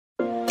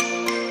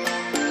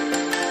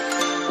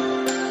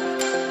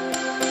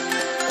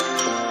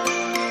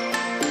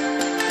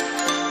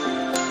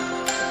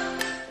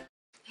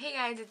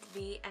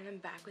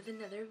with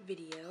another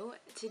video.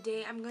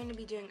 Today I'm going to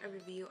be doing a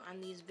review on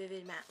these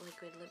Vivid Matte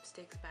Liquid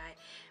Lipsticks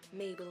by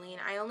Maybelline.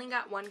 I only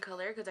got one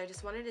color because I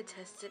just wanted to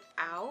test it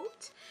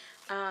out.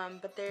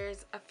 But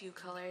there's a few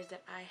colors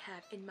that I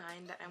have in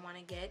mind that I want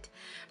to get.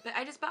 But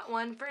I just bought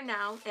one for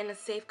now, and a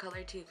safe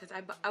color too, because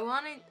I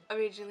wanted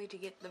originally to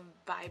get the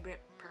vibrant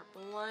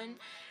purple one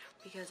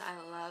because I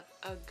love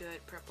a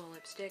good purple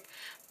lipstick.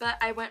 But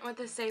I went with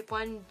the safe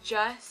one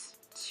just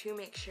to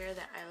make sure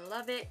that I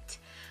love it,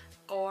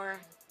 or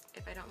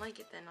if I don't like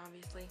it, then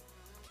obviously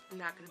I'm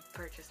not going to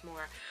purchase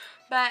more.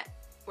 But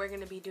we're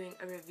going to be doing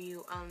a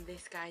review on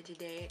this guy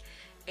today.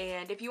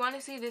 And if you want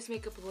to see this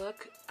makeup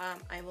look,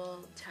 I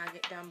will tag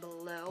it down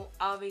below.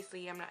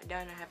 Obviously, I'm not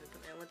done. I haven't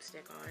put my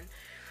lipstick on.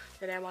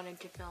 But I wanted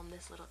to film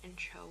this little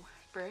intro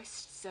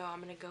first. So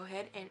I'm going to go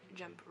ahead and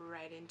jump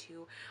right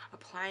into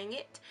applying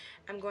it.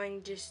 I'm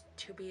going just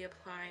to be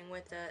applying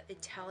with the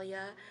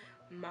Italia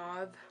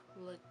Mauve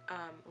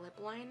lip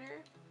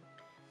liner.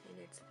 And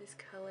it's this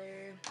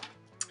color.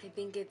 I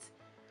think it's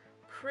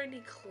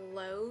pretty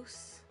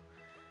close.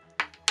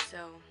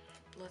 So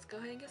let's go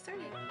ahead and get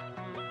started.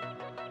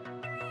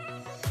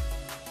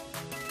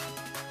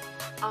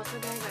 Also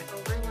guys, I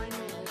overlined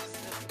my lips,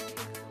 so it takes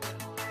a little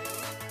while.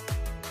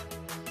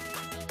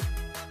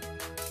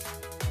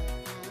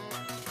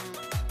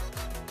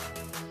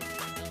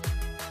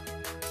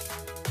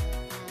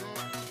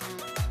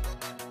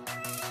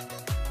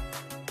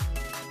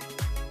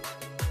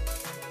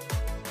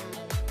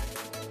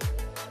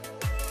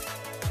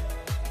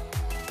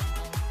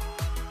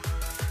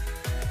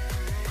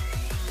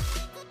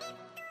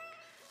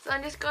 So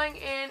I'm just going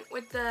in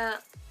with the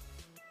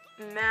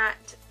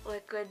matte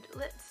liquid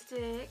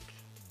lipstick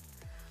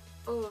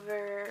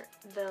over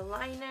the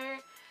liner.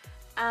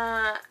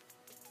 I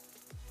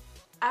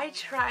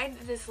tried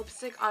this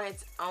lipstick on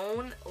its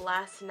own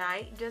last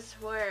night just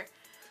for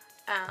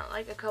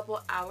like a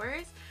couple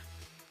hours.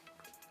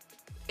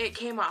 It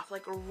came off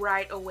like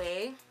right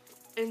away,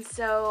 and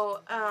so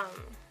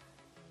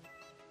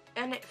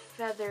and it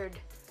feathered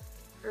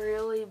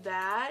really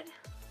bad.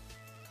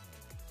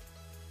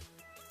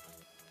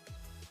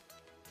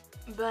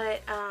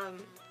 But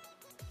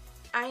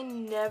I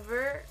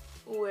never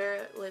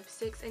wear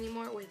lipsticks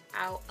anymore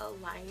without a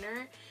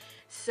liner,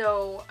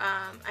 so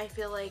I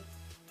feel like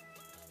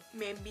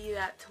maybe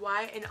that's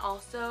why. And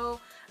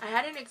also I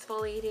hadn't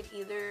exfoliated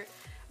either,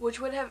 which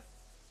would have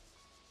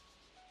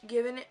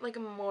given it like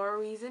more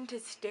reason to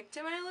stick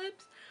to my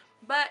lips,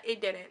 but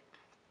it didn't.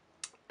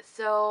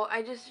 So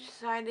I just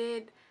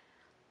decided,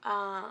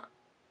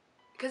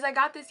 because I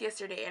got this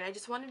yesterday and I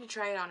just wanted to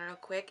try it on real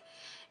quick,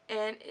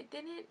 and it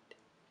didn't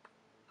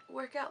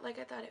work out like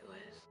I thought it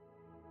was.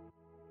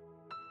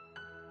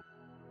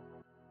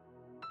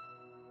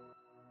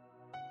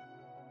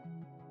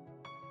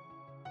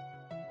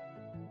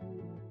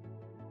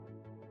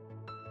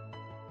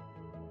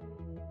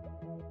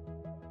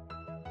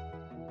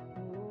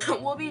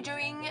 We'll be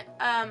doing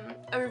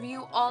a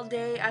review all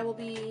day. I will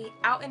be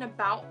out and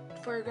about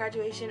for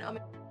graduation.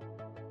 Okay,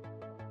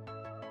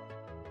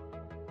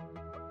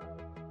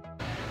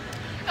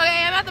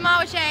 I'm at the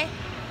mall with Shay.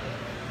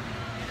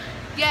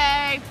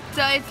 Yay!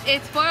 So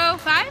it's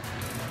 4:05?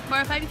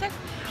 4:05 you said?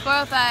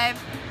 4:05.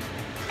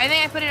 I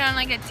think I put it on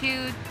like a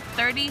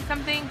 2:30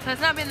 something, so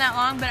it's not been that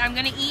long, but I'm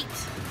gonna eat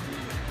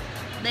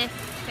this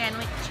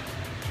sandwich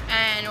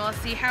and we'll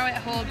see how it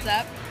holds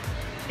up.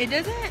 It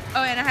doesn't,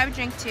 oh, and I have a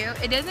drink too.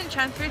 It doesn't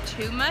transfer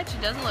too much.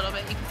 It does a little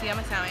bit. You can see on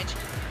my sandwich,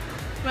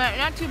 but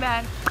not too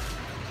bad.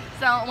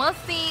 So we'll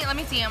see. Let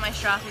me see on my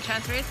straw if it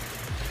transfers.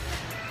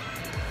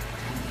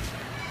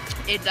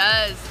 It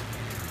does.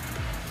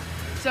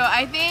 So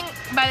I think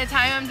by the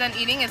time I'm done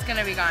eating, it's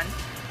gonna be gone.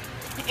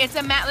 It's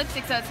a matte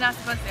lipstick, so it's not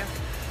supposed to.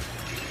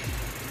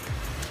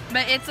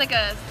 But it's like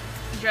a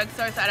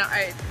drugstore, so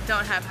I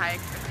don't have high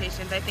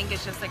expectations. I think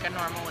it's just like a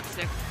normal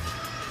lipstick.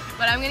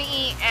 But I'm gonna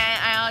eat,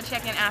 and I'll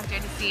check in after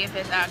to see if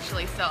it's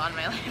actually still on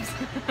my lips.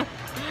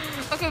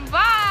 Okay,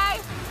 bye!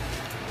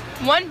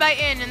 One bite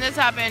in, and this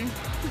happened.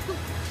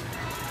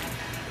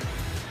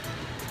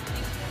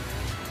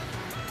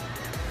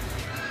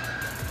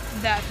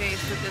 That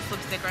face with this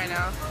lipstick right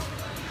now.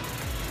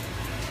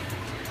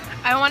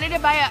 I wanted to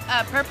buy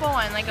a purple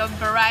one, like a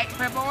bright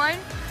purple one,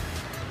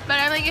 but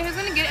I'm like, if it's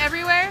gonna get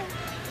everywhere,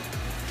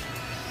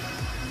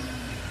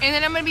 and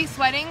then I'm gonna be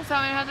sweating, so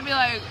I'm gonna have to be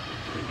like,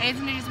 and it's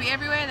gonna just be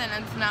everywhere, then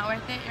it's not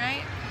worth it,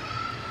 right?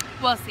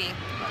 We'll see.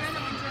 During the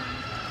winter.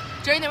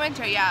 During the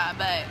winter, yeah,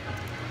 but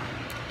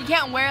you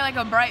can't wear like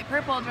a bright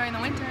purple during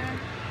the winter.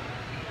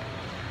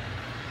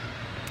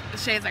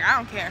 Shay's like, I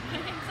don't care.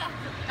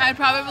 I'd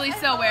probably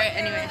still wear it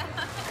anyway.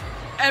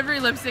 Every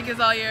lipstick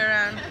is all year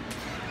round.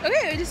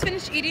 Okay, I just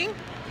finished eating,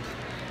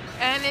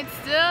 and it's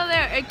still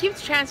there. It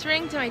keeps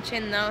transferring to my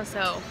chin though,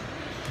 so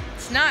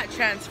it's not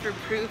transfer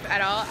proof at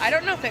all. I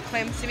don't know if it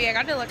claims to be. I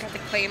got to look at the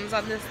claims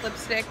on this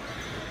lipstick,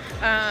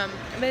 but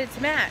it's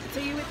matte, so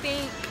you would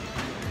think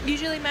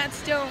usually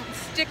mattes don't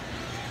stick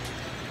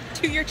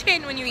to your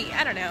chin when you eat.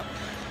 I don't know.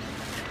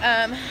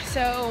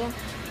 So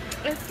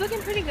it's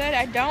looking pretty good.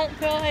 I don't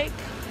feel like,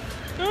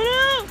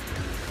 oh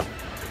no,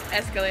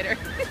 escalator.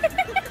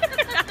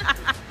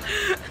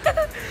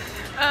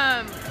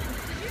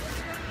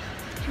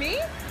 Me?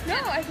 No,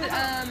 I said,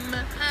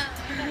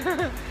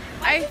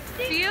 I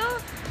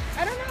feel,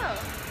 I don't know.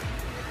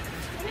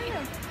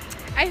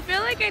 I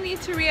feel like I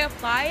need to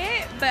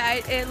reapply it,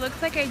 but it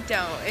looks like I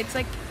don't. It's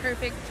like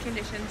perfect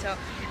condition, so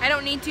I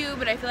don't need to,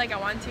 but I feel like I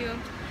want to.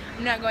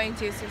 I'm not going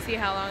to, so see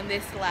how long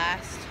this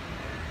lasts.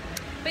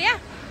 But yeah.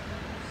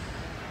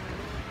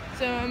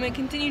 So I'm gonna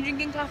continue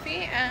drinking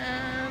coffee.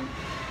 I'm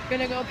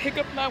gonna go pick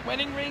up my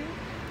wedding ring.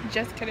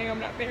 Just kidding, I'm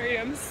not married,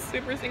 I'm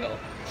super single.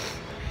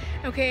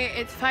 Okay,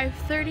 it's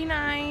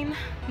 5:39,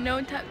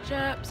 no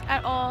touch-ups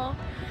at all.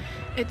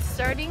 It's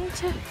starting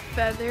to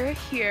feather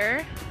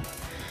here,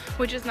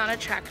 which is not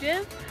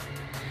attractive.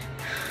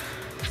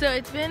 So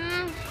it's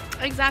been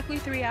exactly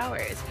 3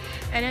 hours,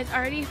 and it's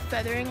already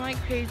feathering like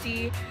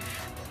crazy,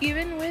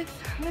 even with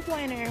lip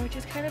liner, which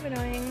is kind of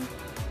annoying.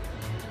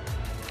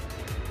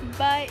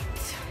 But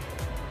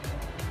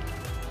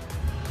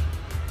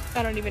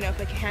I don't even know if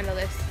I can handle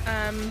this.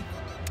 I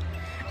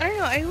don't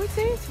know, I would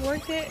say it's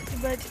worth it,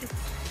 but it's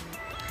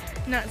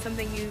not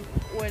something you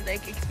would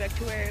like expect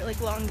to wear like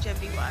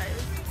longevity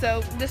wise.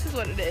 So this is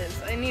what it is.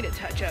 I need a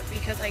touch up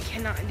because I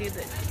cannot do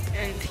the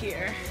end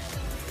here.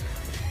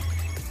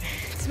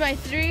 It's my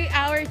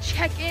 3-hour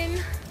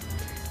check-in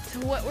to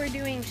what we're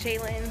doing,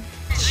 Shaylin.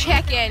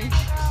 Check-in.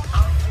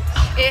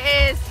 It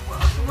is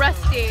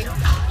rusty.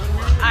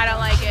 I don't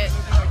like it.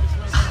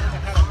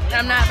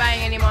 I'm not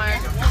buying anymore.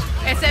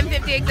 It's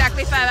 7:50,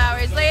 exactly 5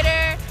 hours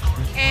later,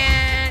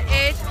 and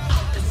it's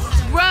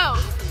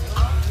gross.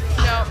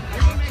 No.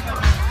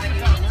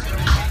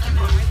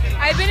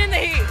 I've been in the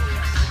heat.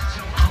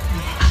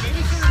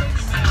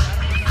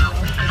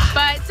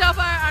 But so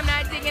far, I'm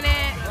not digging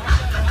it.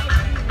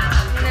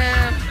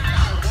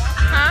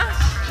 Huh?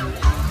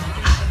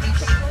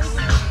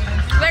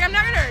 Like, I'm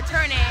not gonna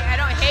return it. I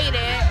don't hate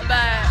it,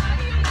 but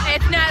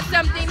it's not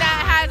something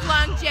that has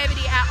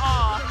longevity at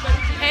all.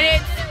 And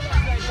it's,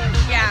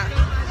 yeah.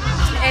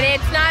 And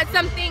it's not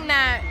something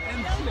that,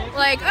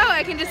 like, oh,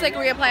 I can just like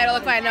reapply it, it'll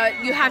look fine. No,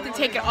 you have to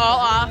take it all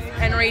off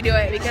and redo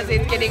it because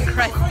it's getting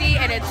crusty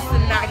and it's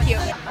not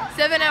cute.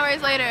 7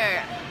 hours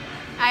later,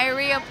 I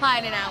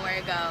reapplied an hour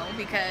ago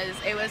because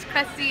it was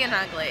crusty and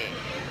ugly.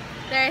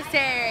 They're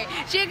saying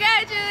she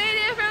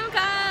graduated from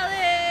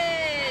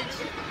college.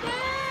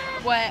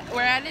 What?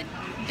 We're at a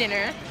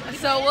dinner,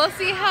 so we'll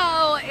see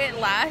how it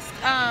lasts.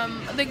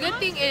 The good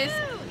thing is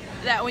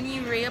that when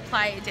you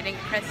reapply, it didn't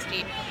get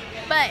crusty.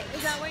 But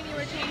is that when you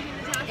were changing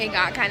the top? It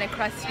got kind of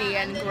crusty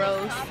and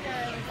gross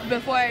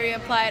before I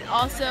reapplied.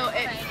 Also,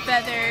 it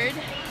feathered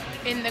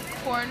in the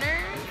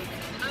corner,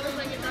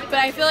 but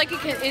I feel like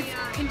it's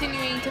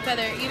continuing to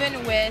feather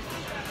even with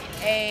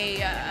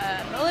a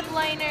lip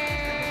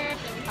liner.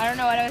 I don't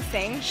know what I was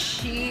saying.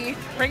 She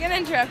friggin'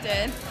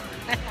 interrupted.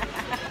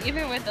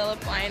 Even with the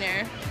lip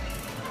liner,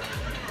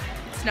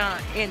 it's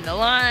not in the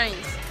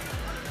lines.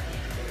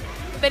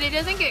 But it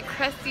doesn't get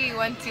crusty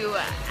once you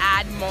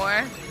add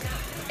more.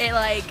 It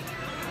like,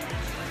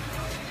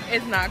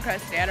 it's not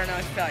crusty. I don't know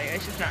what to tell you.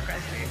 It's just not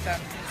crusty. So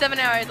 7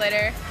 hours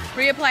later,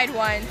 reapplied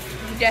once,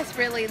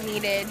 desperately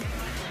needed.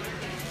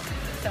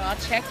 So I'll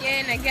check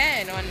in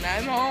again when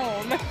I'm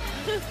home.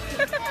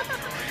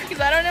 Because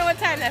I don't know what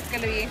time that's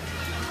gonna be.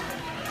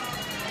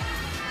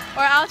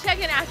 Or I'll check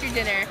in after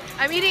dinner.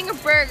 I'm eating a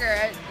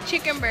burger, a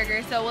chicken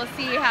burger, so we'll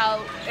see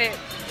how it,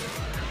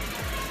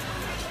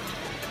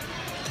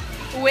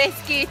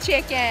 whiskey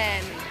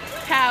chicken,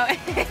 how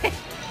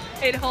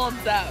it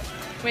holds up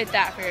with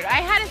that food.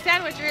 I had a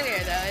sandwich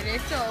earlier though, and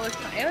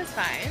it was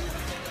fine.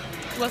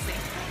 We'll see.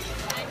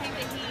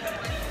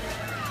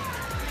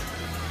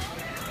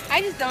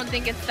 I just don't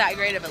think it's that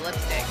great of a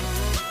lipstick.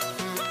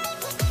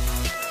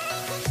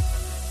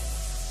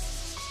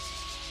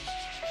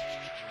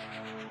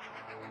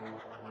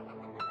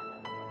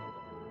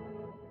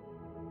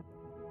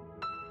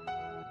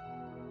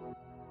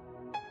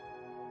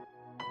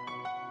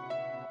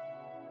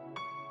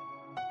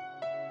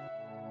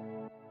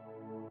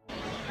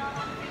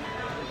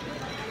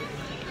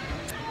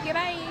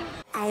 Goodbye.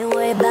 I ain't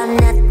worried about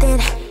nothing.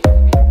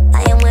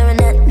 I am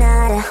wearing a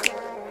nada.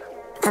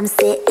 I'm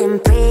sitting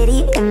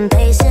pretty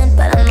impatient,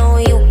 but I know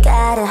you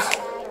gotta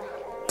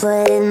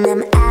put in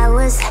them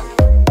hours.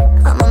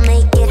 I'ma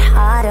make it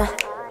harder.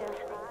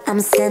 I'm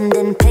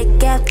sending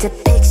pick after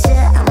picture.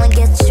 I'ma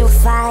get you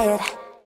fired.